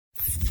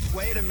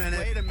Wait a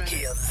minute.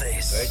 Hear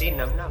this. Birdie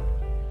num num.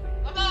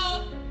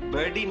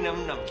 Birdie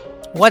num num.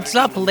 What's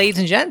up, ladies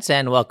and gents,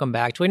 and welcome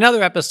back to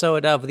another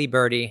episode of the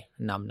Birdie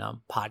Num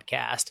Num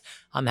podcast.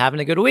 I'm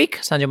having a good week.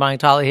 Sanjay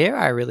Manitala here.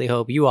 I really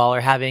hope you all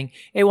are having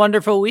a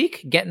wonderful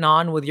week, getting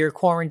on with your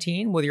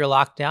quarantine, with your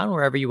lockdown,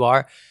 wherever you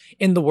are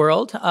in the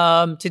world.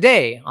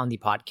 Today on the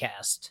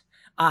podcast,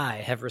 I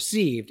have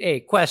received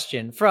a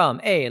question from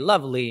a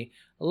lovely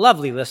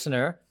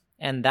listener,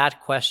 and that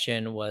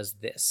question was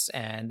this.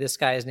 And this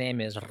guy's name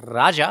is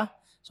Raja.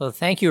 So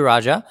thank you,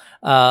 Raja,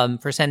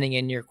 for sending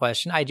in your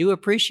question. I do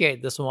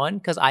appreciate this one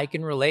because I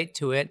can relate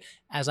to it,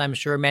 as I'm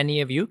sure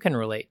many of you can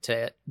relate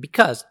to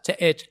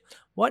it.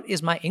 What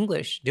is my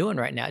English doing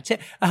right now?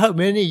 How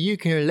many of you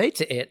can relate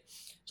to it?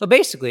 So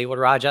basically what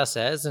Raja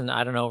says, and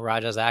I don't know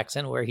Raja's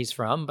accent, where he's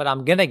from, but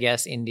I'm going to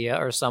guess India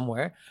or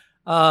somewhere.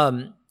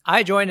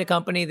 I joined a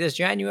company this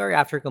January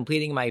after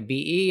completing my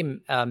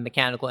BE,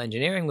 mechanical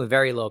engineering, with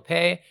very low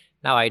pay.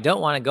 Now I don't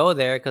want to go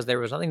there because there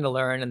was nothing to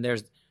learn, and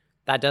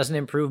that doesn't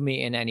improve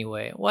me in any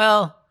way.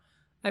 Well,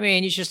 I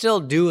mean, you should still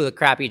do the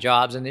crappy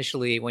jobs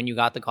initially when you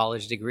got the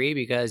college degree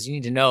because you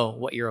need to know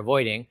what you're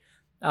avoiding.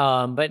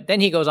 But then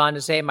he goes on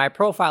to say, my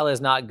profile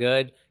is not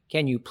good.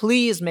 Can you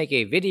please make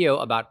a video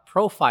about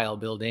profile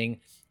building,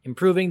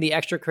 improving the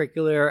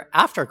extracurricular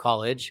after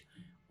college,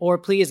 or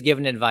please give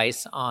an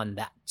advice on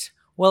that?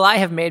 Well, I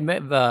have made many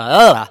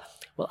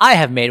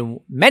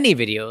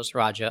videos,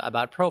 Raja,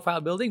 about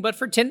profile building, but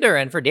for Tinder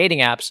and for dating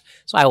apps.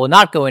 So I will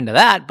not go into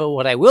that. But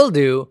what I will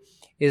do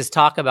is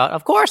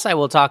I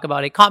will talk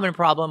about a common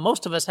problem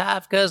most of us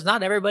have, because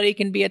not everybody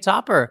can be a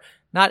topper.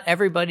 Not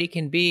everybody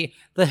can be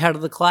the head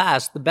of the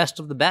class, the best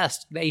of the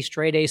best, a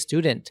straight A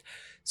student.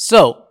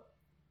 So,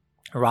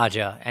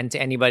 Raja, and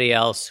to anybody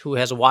else who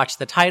has watched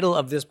the title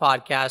of this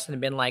podcast and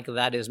been like,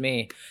 that is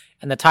me.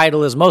 And the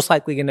title is most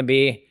likely going to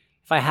be,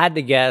 if I had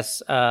to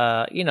guess,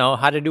 how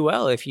to do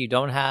well if you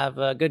don't have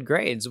good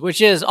grades,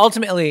 which is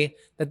ultimately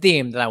the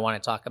theme that I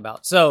want to talk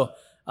about. So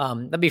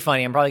that'd be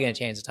funny. I'm probably going to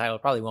change the title.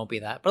 It probably won't be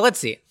that, but let's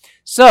see.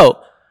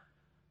 So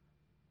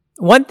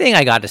one thing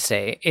I got to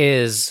say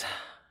is,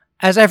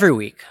 as every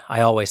week,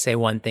 I always say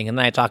one thing and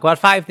then I talk about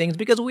 5 things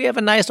because we have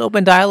a nice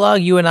open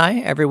dialogue, you and I,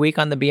 every week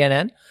on the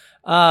BNN,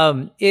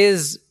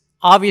 is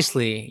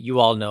obviously, you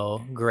all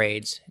know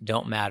grades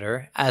don't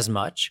matter as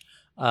much.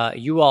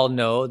 You all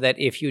know that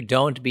if you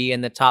don't be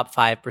in the top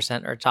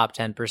 5% or top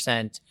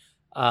 10%,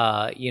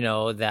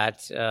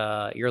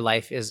 that your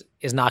life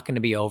is not going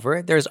to be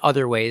over. There's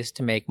other ways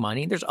to make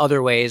money. There's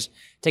other ways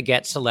to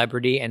get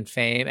celebrity and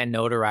fame and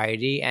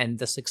notoriety and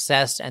the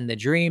success and the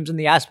dreams and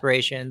the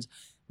aspirations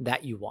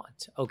that you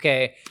want.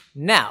 Okay.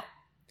 Now,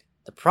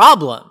 the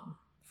problem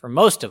for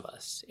most of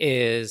us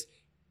is,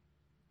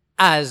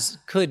 as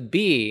could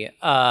be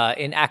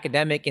in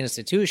academic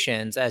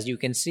institutions, as you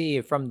can see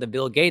from the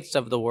Bill Gates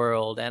of the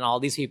world and all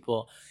these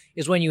people,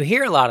 is when you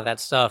hear a lot of that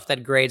stuff,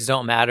 that grades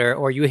don't matter,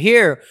 or you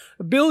hear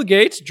Bill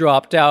Gates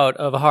dropped out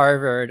of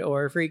Harvard,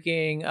 or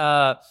freaking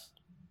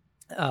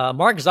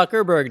Mark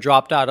Zuckerberg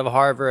dropped out of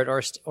Harvard,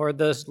 or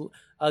the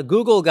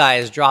Google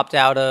guys dropped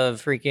out of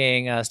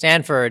freaking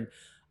Stanford.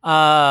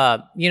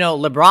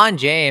 LeBron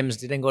James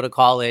didn't go to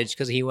college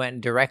because he went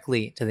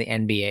directly to the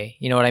NBA.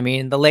 You know what I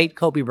mean? The late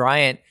Kobe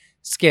Bryant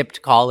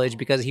skipped college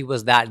because he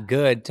was that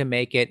good to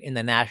make it in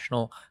the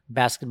National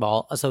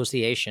Basketball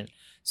Association.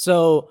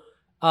 So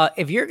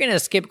if you're going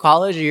to skip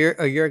college,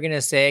 or you're going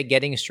to say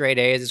getting straight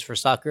A's is for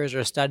suckers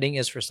or studying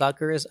is for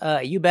suckers,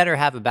 you better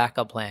have a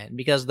backup plan,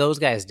 because those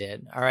guys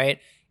did. All right.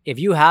 If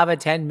you have a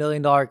 $10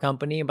 million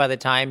company by the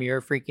time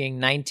you're freaking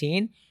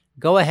 19,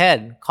 go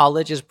ahead.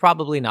 College is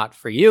probably not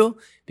for you,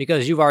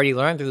 because you've already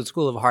learned through the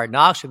school of hard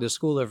knocks or the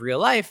school of real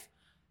life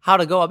how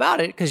to go about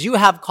it, because you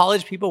have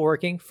college people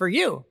working for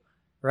you.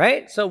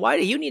 Right? So why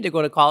do you need to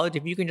go to college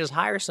if you can just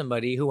hire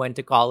somebody who went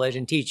to college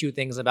and teach you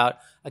things about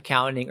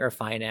accounting or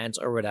finance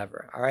or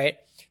whatever? All right.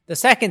 The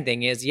second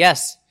thing is,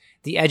 yes,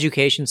 the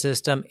education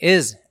system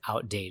is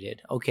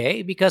outdated.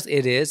 Okay. Because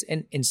it is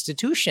an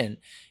institution.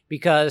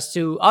 Because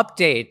to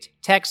update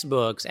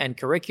textbooks and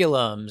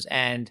curriculums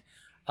and,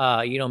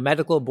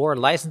 medical board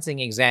licensing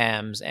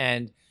exams,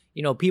 and,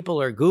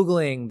 people are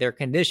Googling their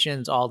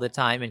conditions all the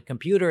time, and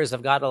computers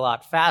have got a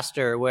lot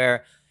faster,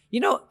 where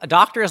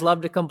doctors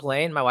love to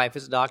complain. My wife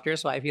is a doctor,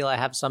 so I feel I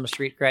have some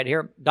street cred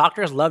here.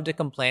 Doctors love to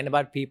complain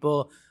about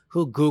people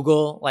who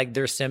Google like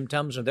their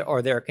symptoms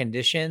or their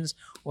conditions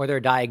or their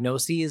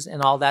diagnoses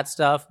and all that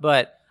stuff.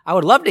 But I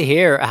would love to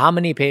hear how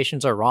many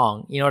patients are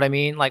wrong. You know what I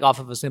mean? Like off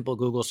of a simple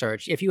Google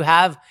search. If you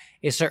have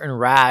a certain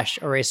rash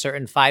or a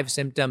certain 5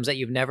 symptoms that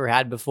you've never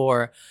had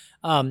before,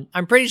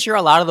 I'm pretty sure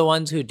a lot of the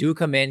ones who do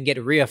come in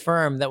get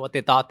reaffirmed that what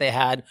they thought they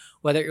had,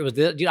 whether it was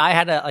I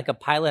had a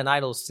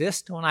pilonidal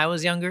cyst when I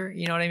was younger.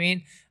 You know what I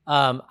mean?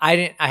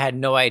 I had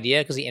no idea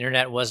because the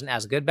internet wasn't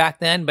as good back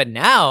then. But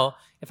now,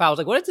 if I was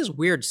like, what is this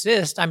weird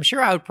cyst? I'm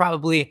sure I would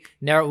probably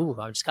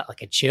I just got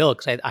like a chill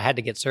because I had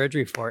to get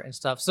surgery for it and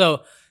stuff.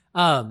 So,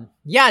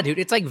 yeah, dude,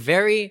 it's a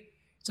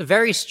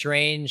very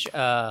strange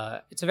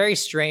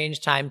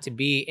time to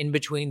be in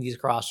between these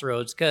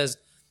crossroads, because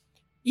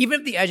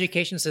even if the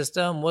education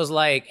system was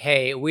like,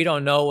 hey, we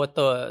don't know what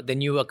the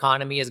new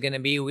economy is going to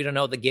be. We don't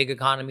know the gig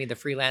economy, the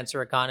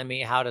freelancer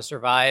economy, how to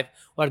survive,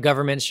 what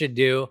governments should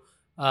do,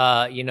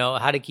 how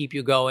to keep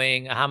you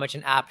going, how much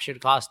an app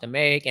should cost to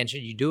make, and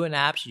should you do an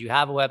app? Should you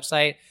have a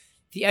website?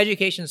 The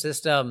education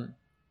system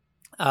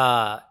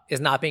is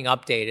not being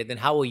updated, then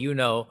how will you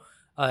know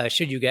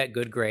should you get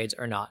good grades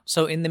or not?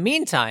 So in the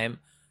meantime,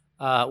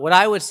 what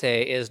I would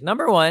say is,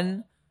 number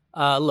one,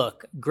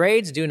 look,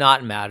 grades do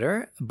not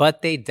matter,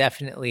 but they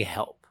definitely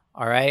help.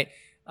 All right.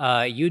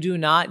 You do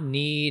not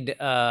need,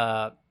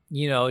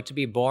 to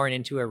be born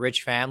into a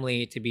rich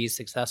family to be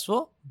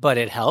successful, but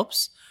it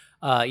helps.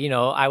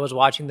 I was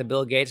watching the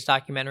Bill Gates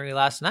documentary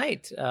last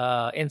night,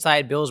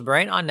 Inside Bill's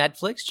Brain on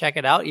Netflix. Check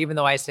it out. Even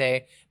though I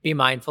say be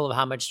mindful of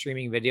how much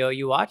streaming video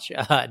you watch,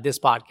 this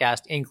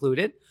podcast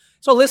included.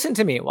 So listen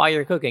to me while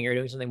you're cooking or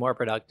doing something more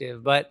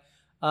productive. But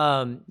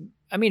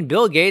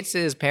Bill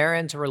Gates'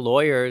 parents were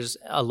lawyers,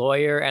 a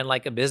lawyer and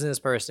like a business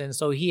person.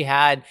 So he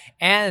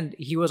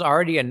was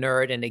already a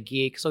nerd and a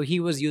geek. So he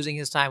was using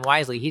his time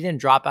wisely. He didn't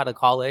drop out of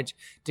college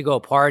to go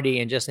party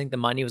and just think the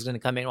money was going to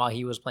come in while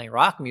he was playing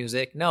rock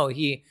music. No,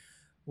 he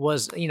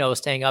was,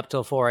 staying up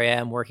till 4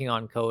 a.m., working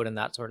on code and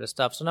that sort of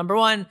stuff. So number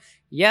one,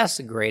 yes,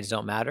 grades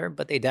don't matter,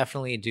 but they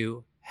definitely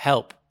do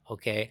help.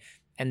 Okay.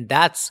 And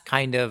that's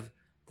kind of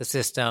the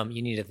system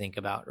you need to think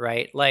about,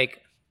 right?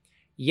 Like,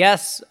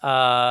 yes,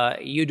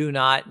 you do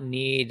not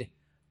need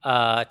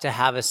to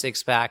have a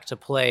six-pack to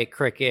play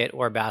cricket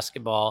or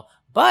basketball,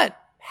 but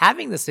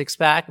having the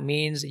six-pack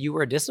means you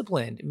are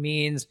disciplined,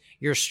 means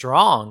you're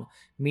strong,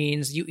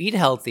 means you eat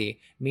healthy,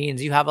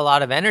 means you have a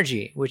lot of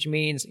energy, which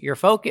means you're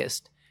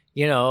focused,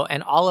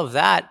 and all of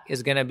that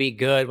is going to be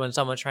good when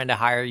someone's trying to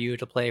hire you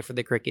to play for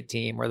the cricket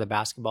team or the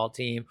basketball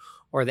team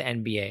or the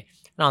NBA.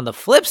 And on the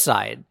flip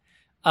side,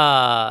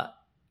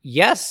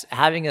 yes,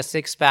 having a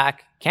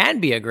six-pack can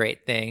be a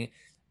great thing,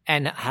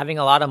 and having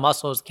a lot of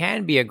muscles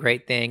can be a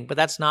great thing, but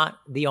that's not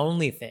the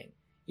only thing.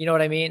 You know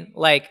what I mean?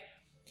 Like,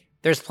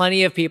 there's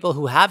plenty of people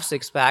who have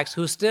six-packs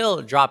who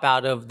still drop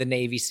out of the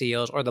Navy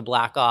SEALs or the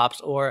Black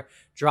Ops, or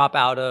drop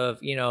out of,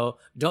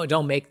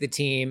 don't make the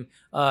team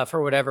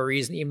for whatever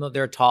reason, even though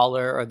they're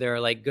taller or they're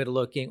like good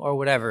looking or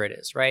whatever it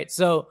is, right?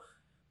 So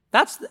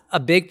that's a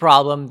big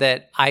problem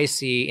that I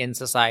see in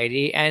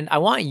society. And I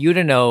want you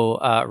to know,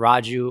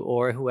 Raju,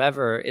 or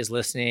whoever is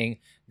listening,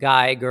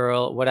 guy,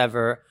 girl,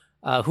 whatever,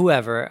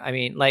 whoever.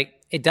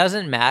 It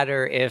doesn't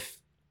matter if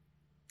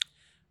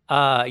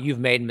you've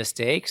made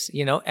mistakes.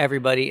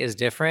 Everybody is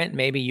different.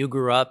 Maybe you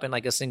grew up in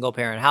like a single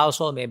parent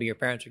household. Maybe your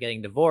parents were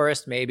getting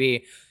divorced.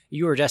 Maybe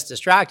you were just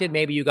distracted.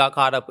 Maybe you got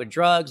caught up with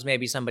drugs.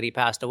 Maybe somebody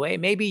passed away.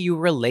 Maybe you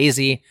were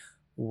lazy,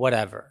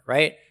 whatever,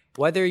 right?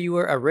 Whether you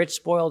were a rich,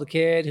 spoiled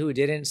kid who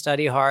didn't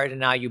study hard and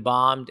now you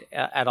bombed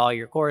at all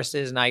your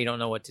courses, now you don't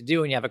know what to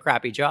do and you have a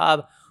crappy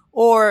job,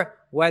 or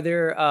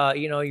whether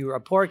you were a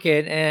poor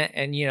kid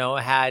and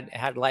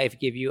had life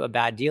give you a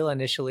bad deal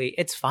initially,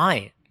 it's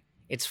fine.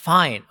 It's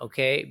fine,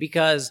 okay?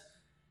 Because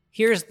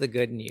here's the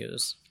good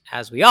news.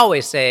 As we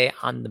always say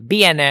on the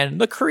BNN,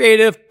 the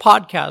creative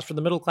podcast for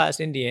the middle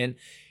class Indian,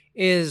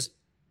 is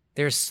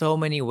there's so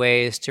many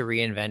ways to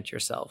reinvent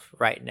yourself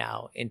right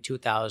now in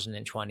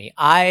 2020.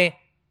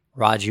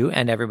 Raju,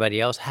 and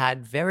everybody else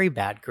had very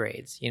bad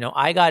grades.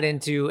 I got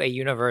into a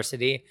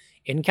university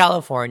in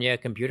California,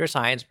 computer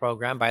science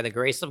program, by the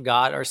grace of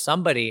God or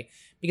somebody,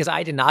 because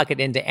I did not get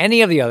into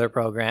any of the other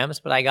programs,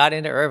 but I got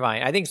into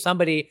Irvine. I think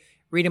somebody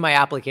reading my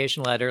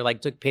application letter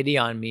took pity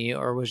on me,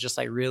 or was just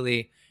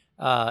really,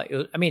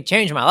 it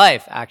changed my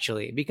life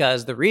actually,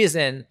 because the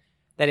reason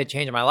that it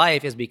changed my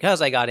life is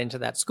because I got into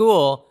that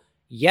school.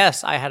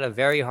 Yes, I had a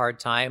very hard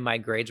time. My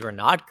grades were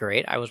not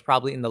great. I was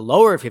probably in the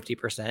lower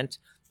 50%,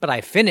 but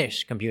I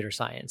finished computer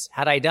science.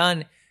 Had I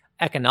done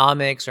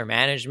economics or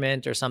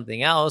management or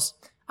something else,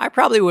 I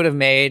probably would have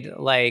made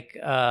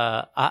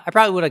I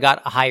probably would have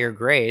got higher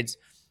grades,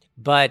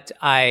 but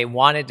I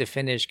wanted to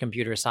finish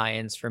computer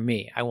science for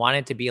me. I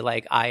wanted to be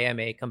I am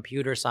a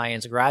computer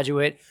science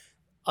graduate.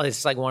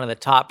 It's one of the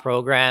top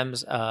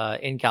programs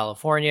in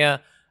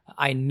California.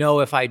 I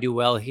know if I do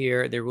well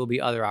here, there will be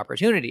other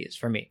opportunities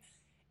for me.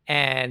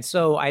 And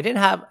so I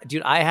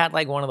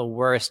had one of the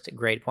worst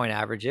grade point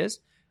averages.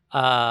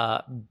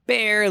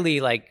 Barely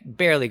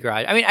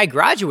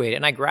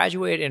graduated. I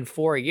graduated in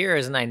 4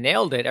 years and I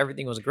nailed it.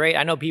 Everything was great.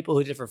 I know people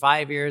who did for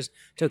 5 years,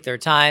 took their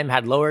time,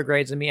 had lower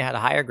grades than me, had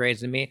higher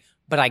grades than me,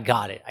 but I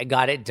got it. I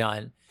got it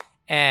done.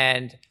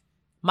 And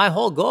my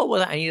whole goal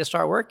was I need to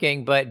start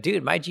working, but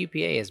dude, my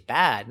GPA is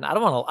bad. And I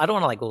don't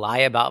want to lie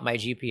about my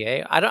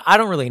GPA. I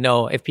don't really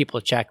know if people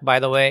check, by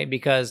the way,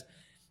 because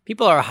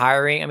people are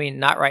hiring.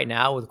 Not right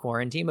now with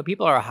quarantine, but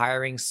people are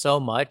hiring so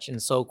much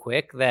and so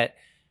quick that,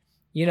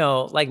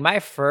 my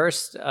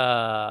first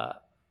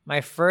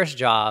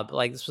job,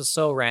 this was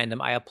so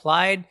random. I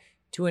applied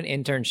to an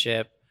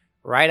internship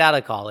right out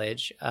of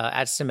college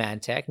at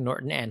Symantec,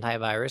 Norton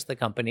Antivirus, the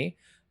company.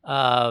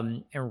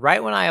 And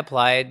right when I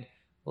applied,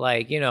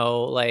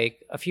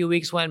 a few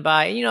weeks went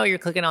by, you're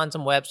clicking on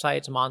some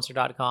websites,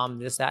 monster.com,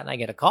 this, that, and I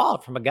get a call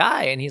from a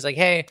guy and he's like,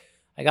 hey,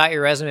 I got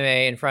your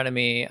resume in front of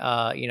me.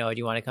 Do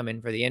you want to come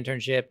in for the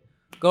internship?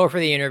 Go for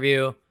the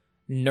interview.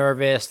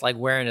 Nervous, like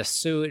wearing a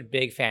suit,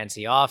 big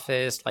fancy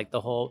office, like the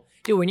whole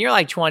dude. When you're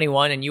like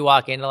 21 and you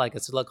walk into like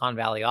a Silicon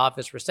Valley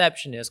office,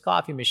 receptionist,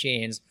 coffee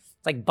machines,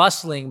 it's like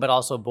bustling but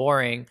also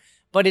boring.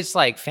 But it's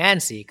like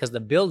fancy because the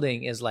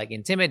building is like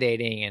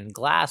intimidating and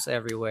glass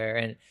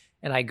everywhere.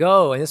 And I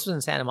go, and this was in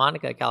Santa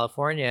Monica,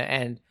 California,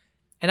 and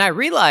I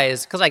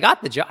realized because I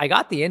got the job, I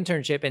got the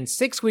internship, and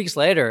 6 weeks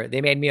later they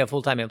made me a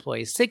full-time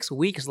employee. 6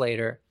 weeks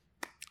later,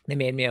 they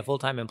made me a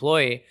full-time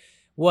employee.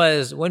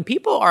 Was when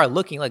people are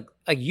looking like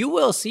you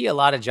will see a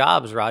lot of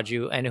jobs,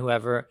 Raju, and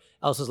whoever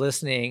else is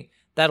listening,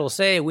 that'll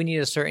say we need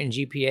a certain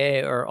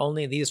GPA or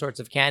only these sorts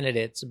of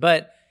candidates.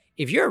 But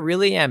if you're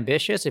really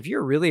ambitious, if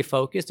you're really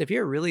focused, if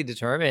you're really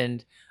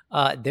determined,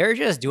 they're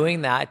just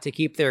doing that to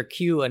keep their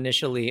queue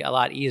initially a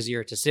lot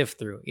easier to sift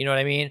through. You know what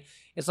I mean?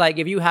 It's like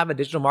if you have a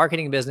digital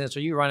marketing business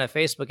or you run a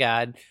Facebook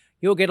ad,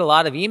 you'll get a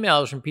lot of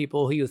emails from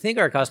people who you think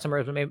are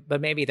customers,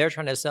 but maybe they're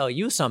trying to sell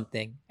you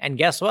something. And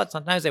guess what?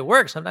 Sometimes it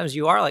works. Sometimes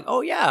you are like,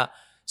 oh yeah,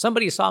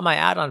 somebody saw my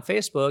ad on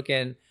Facebook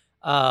and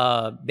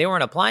they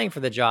weren't applying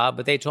for the job,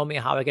 but they told me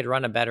how I could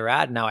run a better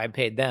ad. And now I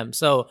paid them.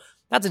 So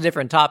that's a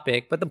different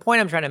topic. But the point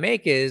I'm trying to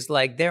make is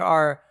like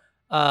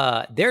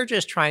they're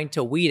just trying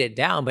to weed it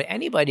down, but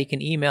anybody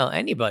can email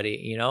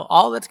anybody.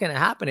 All that's going to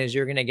happen is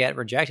you're going to get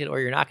rejected or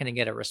you're not going to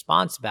get a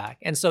response back.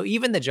 And so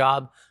even the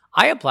job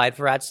I applied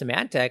for at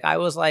Symantec, I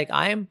was like,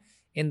 I'm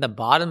in the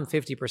bottom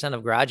 50%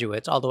 of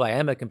graduates, although I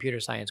am a computer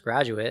science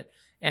graduate.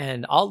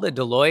 And all the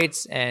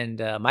Deloittes and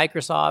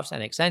Microsofts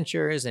and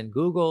Accentures and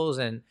Googles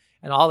and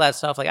all that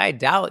stuff, like I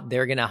doubt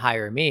they're going to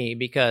hire me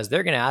because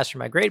they're going to ask for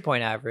my grade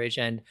point average.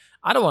 And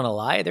I don't want to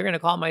lie. They're going to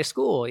call my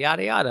school,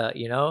 yada, yada,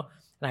 And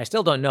I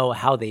still don't know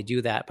how they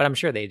do that, but I'm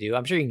sure they do.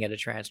 I'm sure you can get a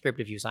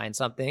transcript if you sign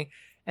something.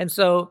 And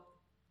so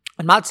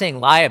I'm not saying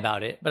lie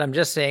about it, but I'm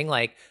just saying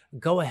like,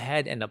 go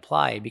ahead and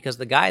apply because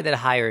the guy that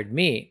hired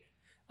me,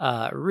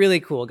 really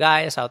cool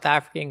guy, South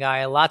African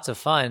guy, lots of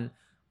fun.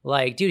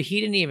 Like, dude, he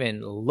didn't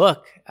even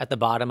look at the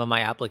bottom of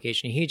my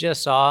application. He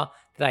just saw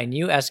that I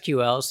knew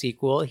SQL,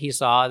 SQL. He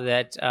saw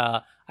that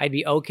I'd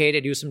be okay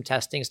to do some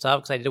testing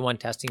stuff because I did one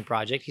testing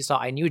project. He saw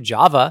I knew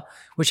Java,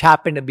 which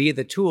happened to be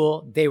the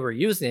tool they were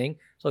using.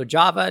 So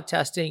Java,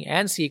 testing,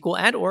 and SQL,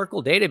 and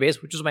Oracle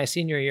database, which was my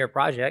senior year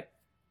project,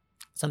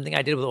 something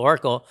I did with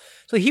Oracle.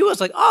 So he was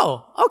like,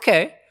 oh,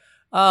 okay.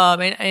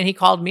 And he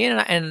called me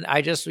and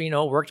I just,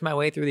 worked my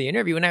way through the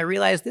interview and I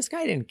realized this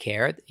guy didn't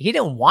care. He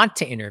didn't want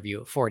to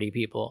interview 40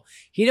 people.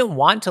 He didn't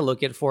want to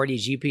look at 40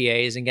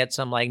 GPAs and get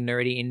some like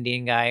nerdy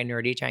Indian guy,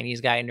 nerdy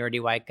Chinese guy,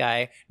 nerdy white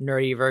guy,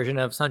 nerdy version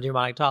of Sanjay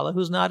Manaktala,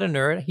 who's not a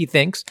nerd, he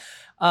thinks.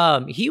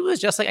 He was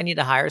just like, I need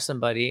to hire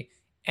somebody.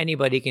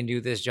 Anybody can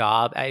do this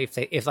job.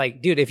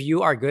 If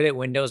you are good at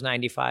Windows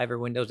 95 or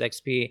Windows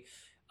XP,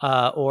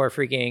 or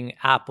freaking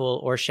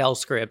Apple or shell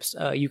scripts,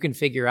 you can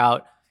figure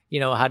out,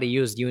 how to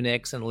use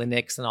Unix and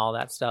Linux and all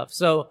that stuff.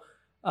 So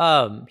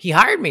he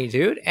hired me,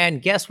 dude.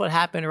 And guess what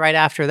happened right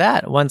after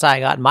that? Once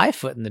I got my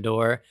foot in the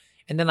door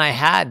and then I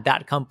had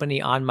that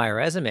company on my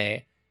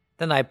resume,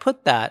 then I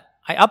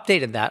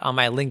updated that on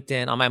my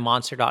LinkedIn, on my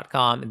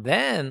monster.com. And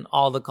then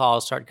all the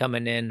calls start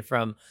coming in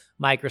from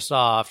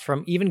Microsoft,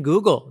 from even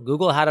Google.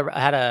 Google had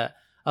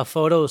a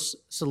photo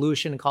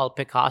solution called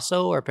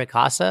Picasso or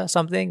Picasa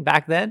something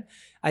back then.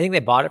 I think they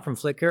bought it from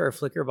Flickr or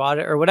Flickr bought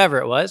it or whatever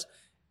it was.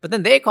 But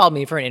then they called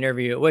me for an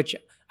interview, which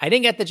I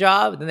didn't get the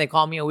job. Then they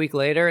called me a week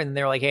later and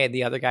they were like, hey,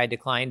 the other guy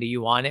declined. Do you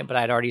want it? But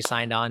I'd already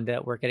signed on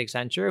to work at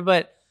Accenture.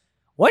 But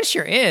once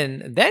you're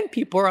in, then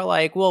people are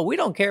like, well, we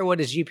don't care what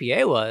his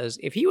GPA was.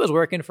 If he was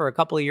working for a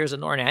couple of years at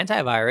Norton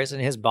Antivirus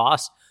and his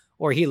boss,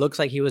 or he looks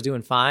like he was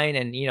doing fine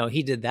and,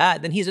 he did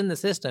that, then he's in the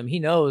system. He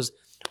knows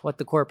what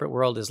the corporate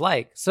world is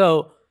like.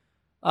 So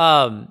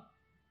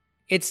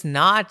it's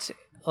not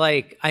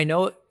like, I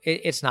know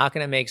it's not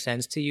going to make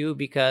sense to you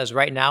because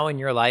right now in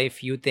your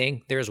life, you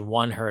think there's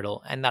one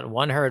hurdle. And that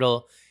one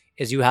hurdle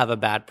is you have a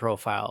bad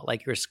profile.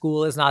 Like your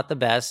school is not the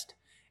best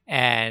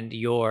and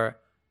your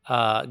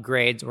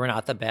grades were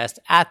not the best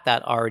at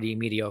that already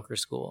mediocre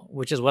school,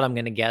 which is what I'm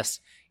going to guess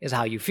is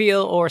how you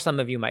feel or some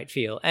of you might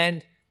feel.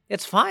 And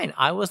it's fine.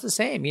 I was the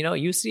same.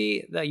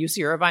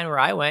 UC Irvine where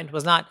I went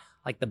was not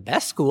like the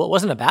best school. It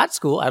wasn't a bad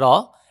school at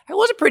all. It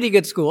was a pretty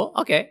good school.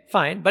 Okay,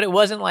 fine. But it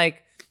wasn't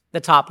like the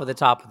top of the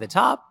top of the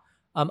top.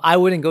 I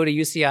wouldn't go to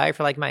UCI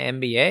for like my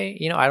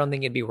MBA. I don't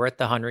think it'd be worth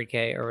the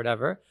 $100K or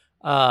whatever.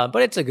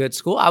 But it's a good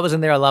school. I was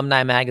in their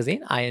alumni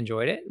magazine. I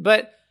enjoyed it.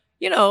 But,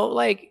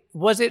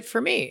 was it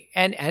for me?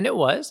 And it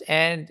was.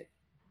 And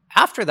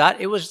after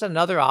that, it was just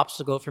another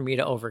obstacle for me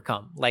to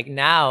overcome. Like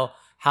now,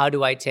 how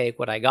do I take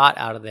what I got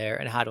out of there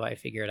and how do I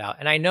figure it out?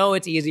 And I know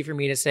it's easy for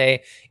me to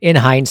say in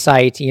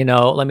hindsight,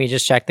 let me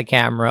just check the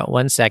camera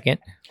 1 second.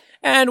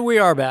 And we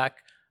are back.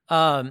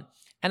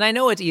 And I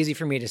know it's easy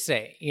for me to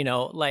say,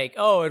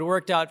 oh, it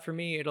worked out for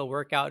me. It'll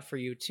work out for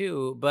you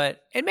too.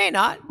 But it may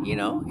not,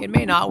 it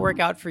may not work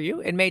out for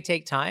you. It may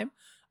take time.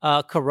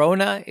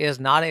 Corona is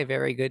not a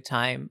very good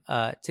time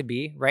to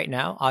be right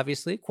now,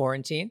 obviously,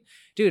 quarantine.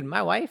 Dude,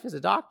 my wife is a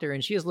doctor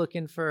and she is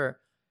looking for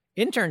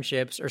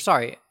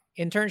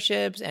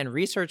internships and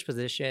research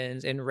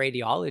positions in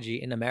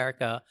radiology in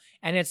America.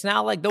 And it's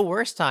now like the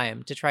worst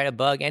time to try to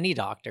bug any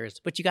doctors,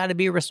 but you got to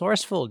be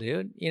resourceful,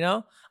 dude. You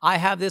know, I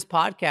have this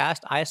podcast.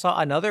 I saw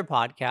another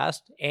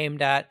podcast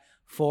aimed at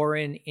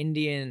foreign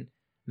Indian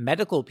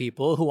medical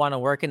people who want to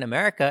work in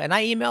America. And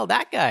I emailed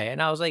that guy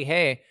and I was like,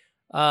 hey,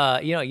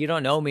 you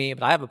don't know me,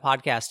 but I have a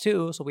podcast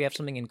too. So we have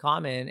something in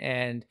common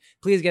and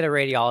please get a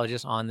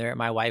radiologist on there.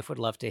 My wife would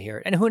love to hear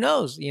it. And who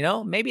knows,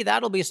 maybe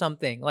that'll be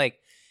something. Like,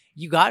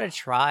 you got to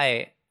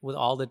try with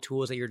all the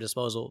tools at your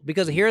disposal,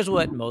 because here's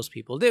what most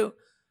people do.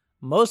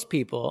 Most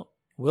people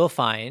will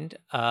find,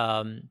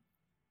 okay,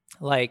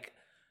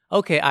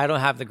 I don't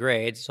have the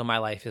grades, so my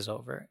life is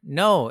over.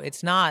 No,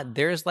 it's not.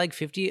 There's like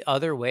 50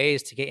 other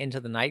ways to get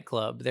into the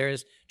nightclub.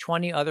 There's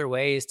 20 other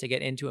ways to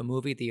get into a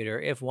movie theater.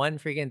 If one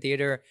freaking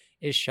theater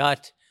is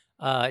shut,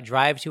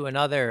 drive to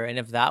another. And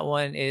if that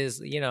one is,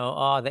 the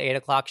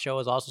 8:00 show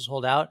is also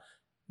sold out,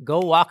 go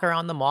walk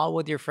around the mall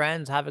with your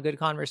friends, have a good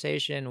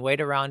conversation,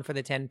 wait around for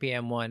the 10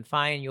 p.m. one.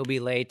 Fine, you'll be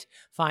late.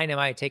 Fine, it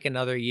might take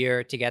another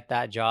year to get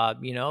that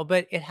job,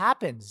 but it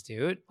happens,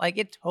 dude. Like,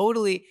 it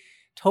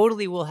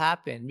totally will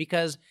happen,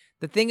 because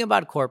the thing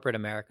about corporate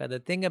America, the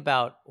thing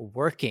about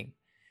working,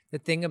 the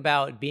thing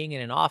about being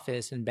in an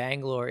office in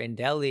Bangalore, in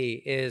Delhi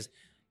is,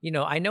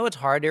 I know it's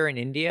harder in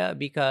India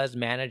because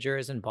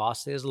managers and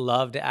bosses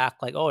love to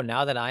act like, oh,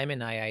 now that I'm in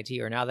IIT,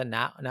 or now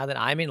that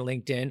I'm in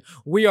LinkedIn,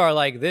 we are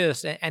like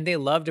this. And they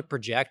love to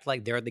project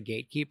like they're the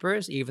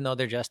gatekeepers, even though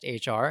they're just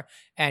HR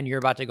and you're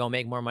about to go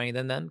make more money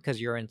than them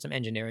because you're in some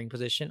engineering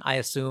position. I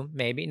assume,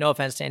 maybe. No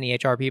offense to any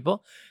HR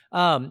people.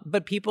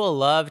 But people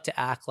love to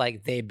act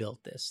like they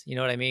built this. You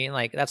know what I mean?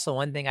 Like, that's the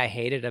one thing I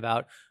hated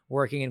about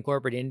working in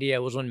corporate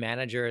India, was when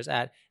managers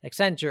at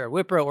Accenture,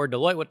 Wipro, or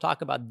Deloitte would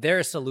talk about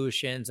their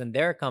solutions and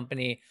their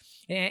company.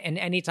 And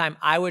anytime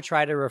I would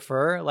try to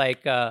refer,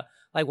 like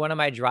one of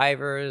my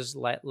drivers,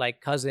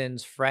 like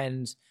cousins,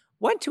 friends,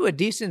 went to a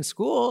decent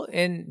school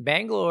in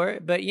Bangalore,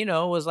 but,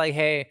 was like,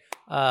 hey,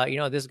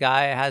 this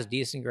guy has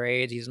decent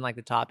grades. He's in like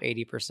the top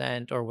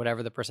 80% or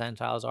whatever the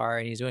percentiles are,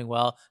 and he's doing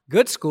well.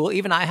 Good school.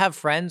 Even I have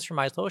friends from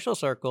my social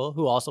circle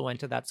who also went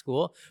to that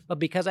school. But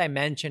because I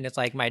mentioned it's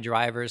like my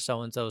driver's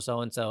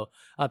so-and-so,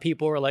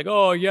 people were like,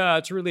 oh, yeah,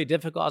 it's really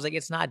difficult. I was like,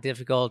 it's not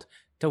difficult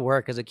to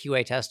work as a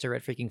QA tester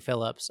at freaking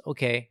Philips.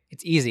 Okay,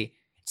 it's easy.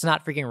 It's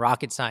not freaking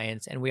rocket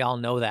science, and we all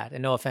know that.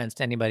 And no offense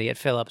to anybody at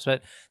Philips,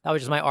 but that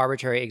was just my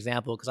arbitrary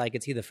example because I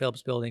could see the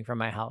Philips building from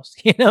my house,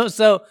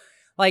 So,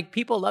 like,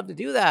 people love to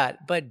do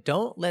that, but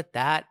don't let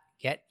that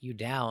get you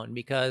down,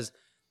 because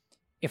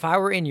if I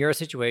were in your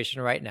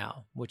situation right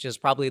now, which is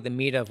probably the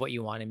meat of what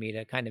you wanted me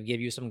to kind of give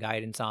you some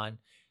guidance on,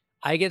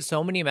 I get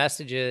so many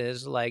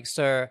messages like,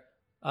 sir,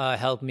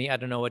 help me, I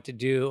don't know what to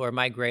do, or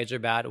my grades are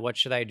bad, what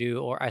should I do?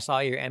 Or I saw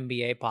your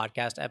MBA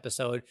podcast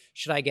episode,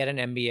 should I get an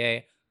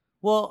MBA?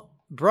 Well,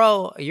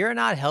 bro, you're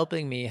not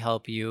helping me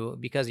help you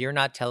because you're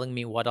not telling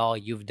me what all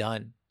you've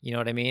done. You know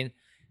what I mean?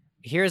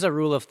 Here's a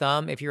rule of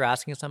thumb. If you're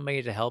asking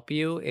somebody to help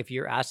you, if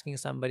you're asking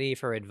somebody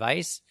for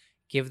advice,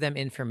 give them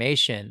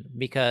information,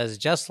 because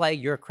just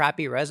like your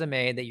crappy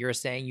resume that you're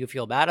saying you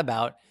feel bad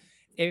about,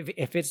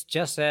 if it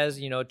just says,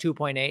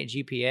 2.8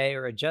 GPA,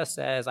 or it just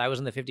says I was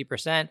in the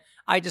 50%,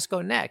 I just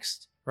go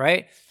next,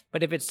 right?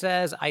 But if it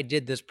says I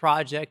did this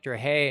project, or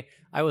hey,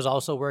 I was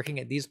also working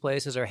at these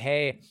places, or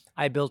hey,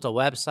 I built a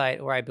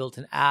website, or I built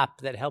an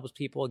app that helps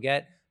people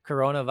get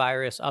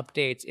coronavirus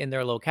updates in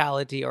their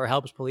locality, or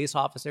helps police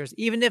officers,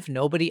 even if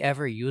nobody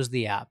ever used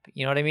the app.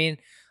 You know what I mean?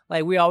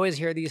 Like, we always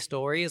hear these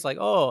stories like,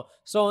 oh,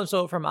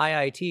 so-and-so from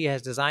IIT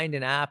has designed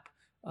an app,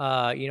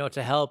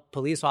 to help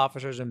police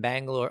officers in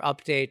Bangalore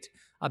update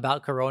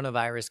about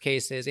coronavirus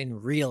cases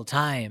in real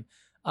time.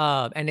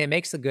 And it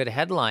makes a good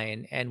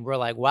headline. And we're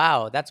like,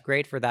 wow, that's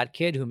great for that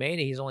kid who made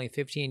it. He's only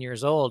 15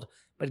 years old.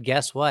 But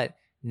guess what?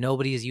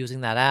 Nobody's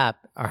using that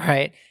app. All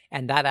right.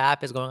 And that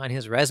app is going on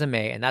his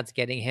resume, and that's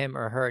getting him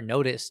or her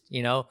noticed.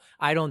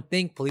 I don't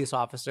think police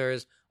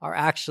officers are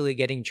actually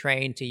getting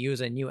trained to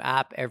use a new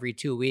app every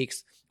 2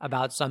 weeks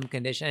about some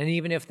condition. And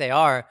even if they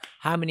are,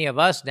 how many of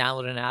us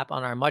download an app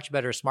on our much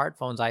better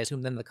smartphones, I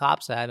assume, than the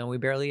cops have, and we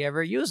barely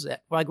ever use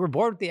it? We're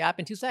bored with the app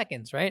in 2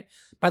 seconds, right?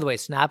 By the way,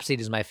 Snapseed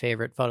is my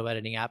favorite photo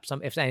editing app.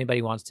 If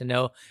anybody wants to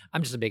know,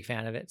 I'm just a big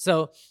fan of it.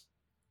 So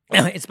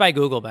it's by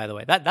Google, by the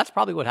way. That's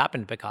probably what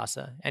happened to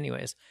Picasa.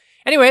 Anyways,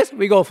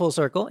 we go full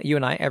circle, you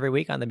and I, every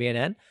week on the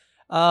BNN.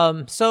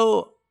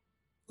 So,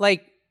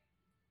 like,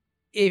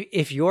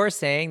 if you're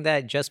saying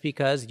that just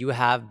because you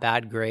have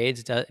bad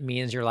grades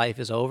means your life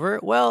is over,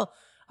 well,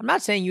 I'm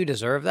not saying you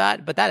deserve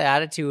that, but that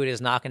attitude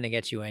is not going to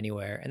get you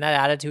anywhere. And that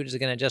attitude is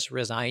going to just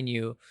resign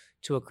you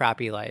to a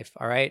crappy life.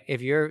 All right.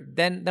 If you're,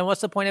 then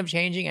what's the point of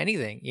changing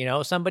anything?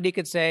 Somebody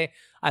could say,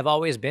 I've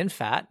always been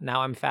fat.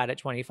 Now I'm fat at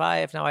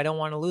 25. Now I don't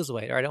want to lose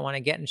weight, or I don't want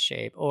to get in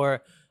shape,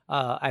 or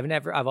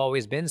I've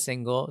always been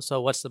single.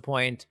 So what's the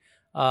point?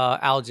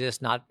 I'll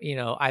just not,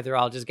 either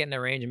I'll just get in an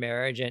arranged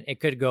marriage and it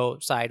could go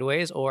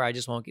sideways, or I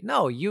just won't get.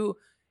 No, you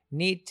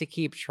need to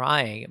keep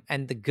trying.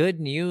 And the good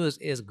news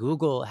is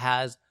Google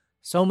has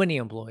so many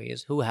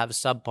employees who have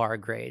subpar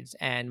grades,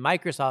 and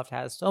Microsoft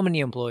has so many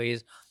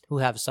employees who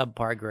have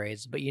subpar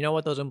grades. But you know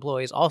what those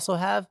employees also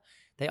have?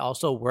 They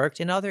also worked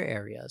in other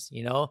areas.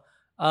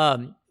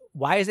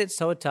 Why is it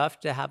so tough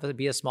to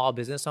be a small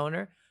business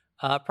owner?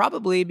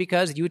 Probably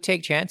because you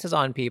take chances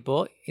on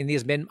people in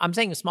these I'm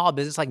saying small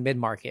business, like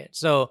mid-market.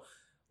 So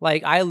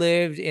like I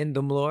lived in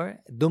Dumlur,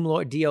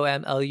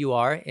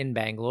 Domlur in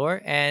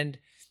Bangalore. And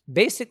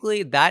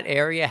basically that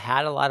area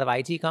had a lot of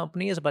IT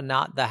companies, but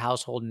not the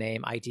household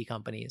name IT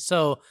companies.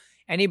 So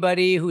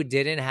anybody who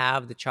didn't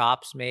have the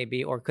chops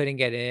maybe, or couldn't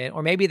get in,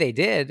 or maybe they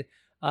did,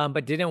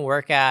 but didn't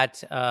work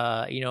at,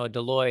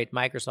 Deloitte,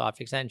 Microsoft,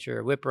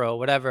 Accenture, Wipro,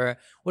 whatever,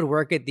 would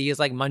work at these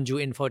like Manju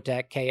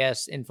Infotech,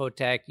 KS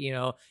Infotech,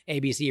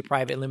 ABC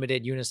Private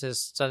Limited,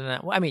 Unisys.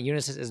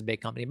 Unisys is a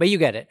big company, but you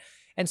get it.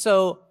 And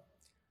so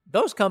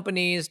those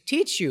companies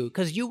teach you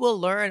because you will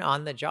learn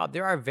on the job.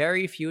 There are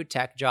very few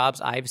tech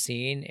jobs I've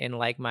seen in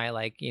like my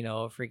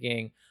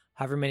freaking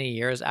however many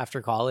years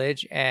after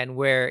college, and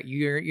where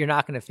you're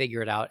not going to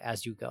figure it out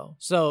as you go.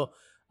 So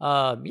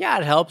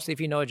it helps if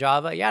you know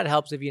Java. Yeah, it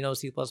helps if you know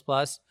C++.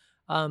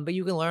 But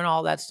you can learn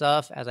all that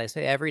stuff, as I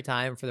say every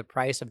time, for the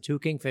price of 2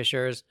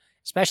 Kingfishers,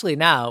 especially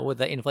now with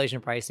the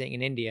inflation pricing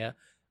in India.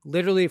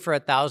 Literally for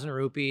 1,000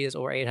 rupees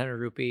or 800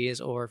 rupees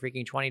or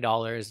freaking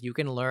 $20, you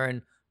can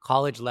learn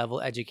college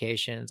level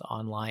educations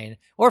online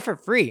or for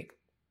free.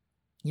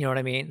 You know what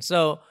I mean?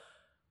 So,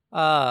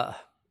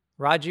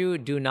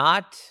 Raju, do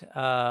not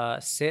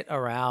sit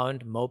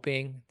around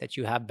moping that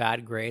you have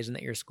bad grades and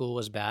that your school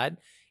was bad.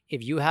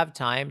 If you have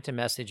time to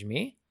message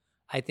me,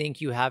 I think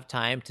you have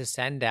time to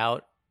send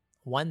out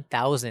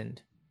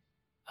 1,000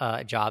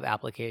 job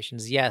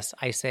applications. Yes,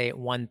 I say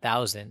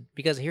 1,000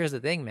 because here's the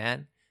thing,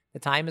 man. The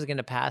time is going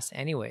to pass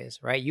anyways,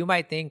 right? You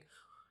might think,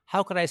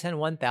 how could I send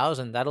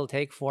 1,000? That'll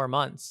take 4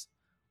 months.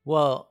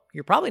 Well,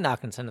 you're probably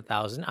not going to send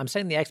 1,000. I'm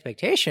setting the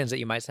expectations that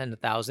you might send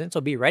 1,000, so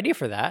be ready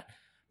for that.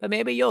 But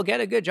maybe you'll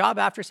get a good job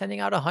after sending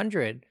out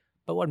 100.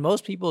 But what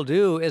most people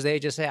do is they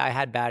just say, I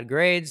had bad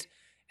grades,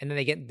 and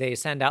then they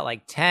send out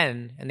like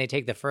 10, and they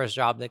take the first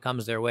job that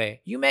comes their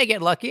way. You may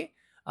get lucky,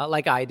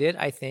 like I did,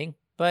 I think.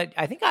 But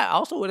I think I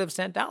also would have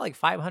sent out like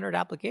 500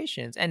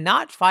 applications, and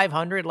not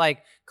 500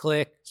 like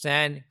click,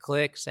 send.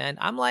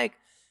 I'm like,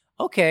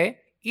 okay,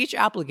 each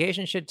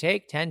application should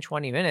take 10,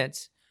 20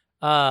 minutes.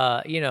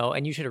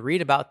 And you should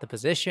read about the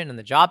position and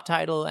the job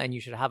title, and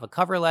you should have a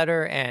cover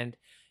letter. And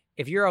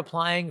if you're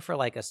applying for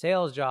like a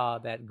sales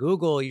job at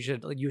Google, you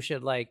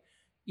should like,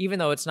 even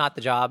though it's not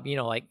the job,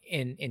 like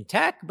in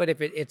tech, but if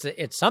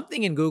it's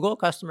something in Google,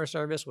 customer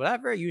service,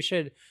 whatever, you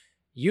should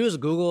use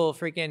Google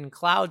freaking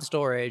cloud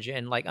storage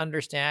and like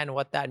understand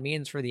what that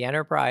means for the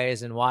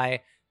enterprise and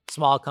why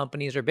small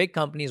companies or big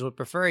companies would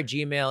prefer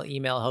Gmail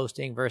email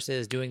hosting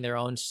versus doing their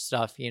own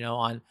stuff,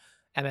 on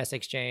MS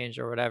Exchange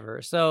or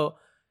whatever. So,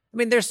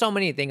 there's so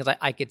many things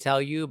I could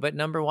tell you, but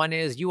number one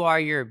is you are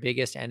your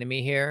biggest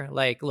enemy here.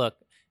 Like, look,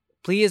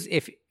 please,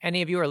 if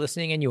any of you are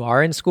listening and you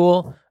are in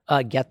school,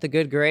 get the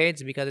good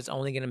grades because it's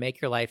only going to make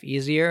your life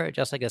easier,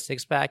 just like a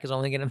six-pack is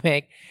only going to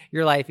make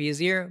your life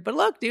easier. But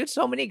look, dude,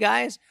 so many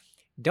guys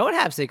don't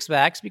have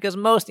six-packs because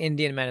most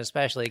Indian men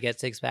especially get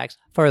six-packs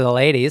for the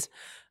ladies.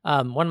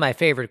 One of my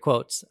favorite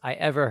quotes I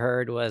ever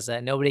heard was,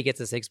 nobody gets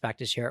a six-pack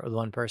to share it with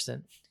one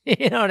person.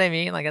 You know what I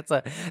mean? Like it's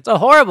a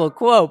horrible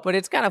quote, but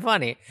it's kind of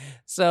funny.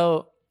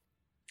 So,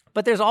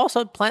 but there's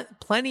also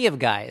plenty of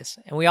guys,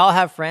 and we all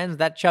have friends,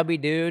 that chubby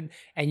dude,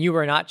 and you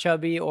were not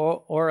chubby,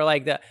 or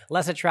like the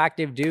less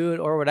attractive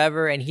dude or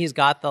whatever, and he's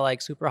got the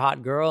like super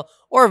hot girl,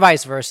 or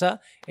vice versa.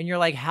 And you're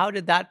like, how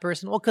did that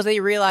person? Well, because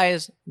they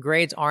realize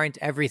grades aren't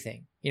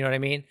everything. You know what I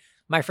mean?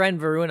 My friend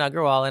Varun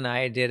Agarwal and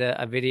I did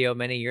a video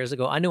many years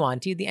ago,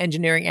 Anuanti, the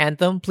engineering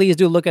anthem. Please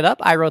do look it up.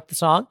 I wrote the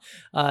song.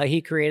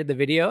 He created the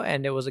video,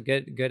 and it was a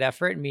good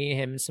effort. Me,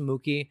 him,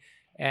 Samuki,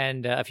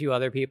 and a few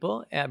other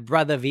people.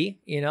 Brother V,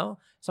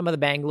 some of the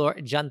Bangalore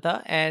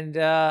Janta. And,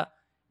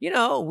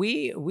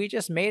 we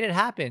just made it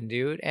happen,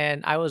 dude.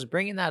 And I was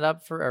bringing that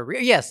up for a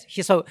real... Yes,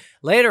 so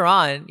later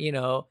on,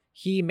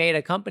 he made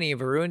a company,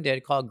 Varun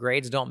did, called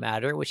Grades Don't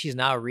Matter, which he's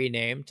now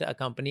renamed to a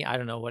company. I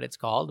don't know what it's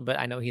called, but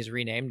I know he's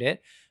renamed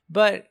it.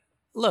 But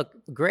look,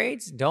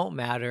 grades don't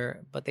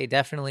matter, but they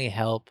definitely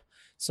help.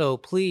 So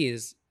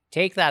please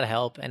take that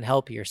help and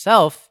help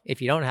yourself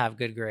if you don't have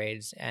good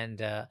grades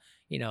and,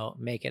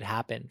 make it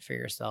happen for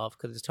yourself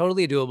because it's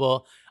totally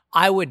doable.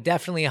 I would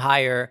definitely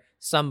hire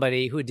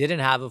somebody who didn't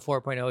have a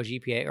 4.0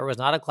 GPA or was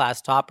not a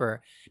class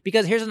topper.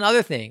 Because here's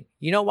another thing.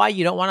 You know why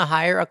you don't want to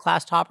hire a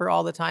class topper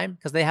all the time?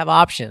 Because they have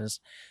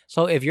options.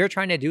 So if you're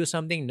trying to do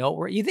something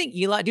noteworthy, you think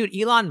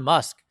Elon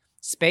Musk,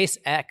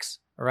 SpaceX,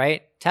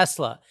 right?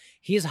 Tesla.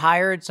 He's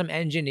hired some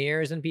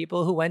engineers and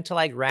people who went to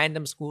like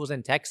random schools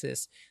in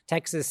Texas.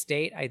 Texas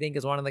State, I think,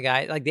 is one of the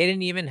guys. Like they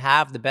didn't even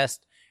have the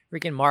best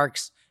freaking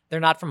marks. They're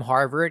not from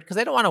Harvard because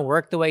they don't want to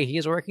work the way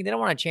he's working. They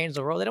don't want to change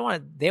the world.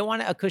 They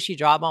want a cushy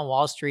job on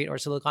Wall Street or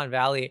Silicon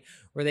Valley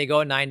where they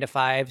go 9 to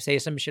 5, say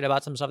some shit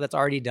about some stuff that's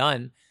already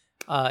done.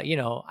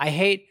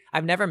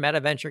 I've never met a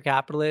venture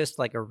capitalist,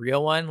 like a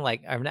real one.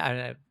 Like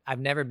I've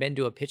never been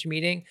to a pitch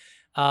meeting,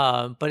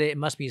 But it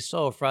must be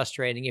so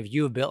frustrating if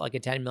you've built like a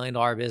 $10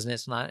 million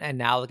business and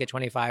now like a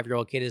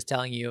 25-year-old kid is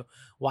telling you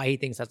why he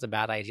thinks that's a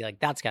bad idea. Like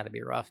that's got to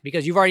be rough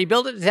because you've already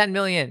built it to 10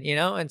 million, you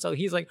know? And so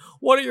he's like,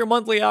 what are your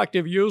monthly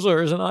active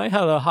users? And I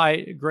had a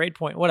high grade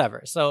point,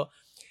 whatever. So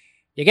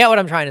you get what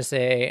I'm trying to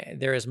say.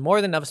 There is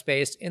more than enough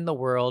space in the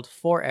world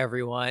for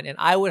everyone. And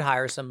I would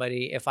hire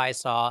somebody if I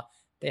saw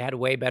they had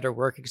way better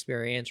work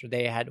experience or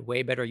they had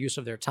way better use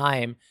of their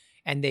time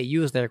and they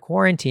use their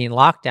quarantine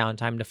lockdown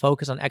time to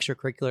focus on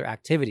extracurricular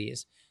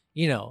activities,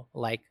 you know,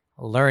 like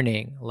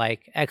learning,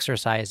 like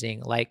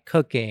exercising, like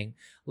cooking,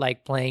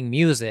 like playing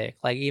music,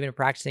 like even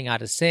practicing how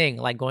to sing,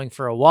 like going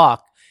for a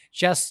walk,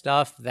 just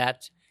stuff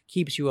that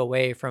keeps you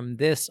away from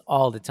this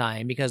all the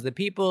time because the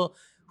people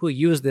who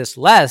use this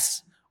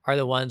less are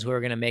the ones who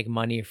are going to make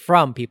money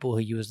from people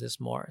who use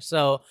this more.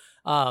 So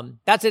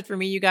that's it for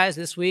me, you guys,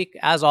 this week.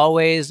 As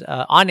always,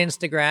 on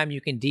Instagram, you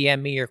can DM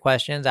me your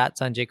questions at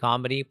Sanjay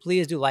Comedy.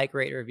 Please do like,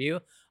 rate, review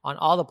on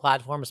all the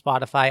platforms,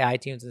 Spotify,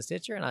 iTunes, and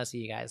Stitcher. And I'll see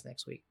you guys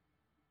next week.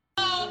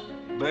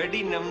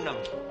 Birdie num num.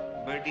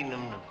 Birdie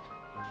num num.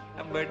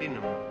 A birdie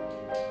num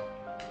num.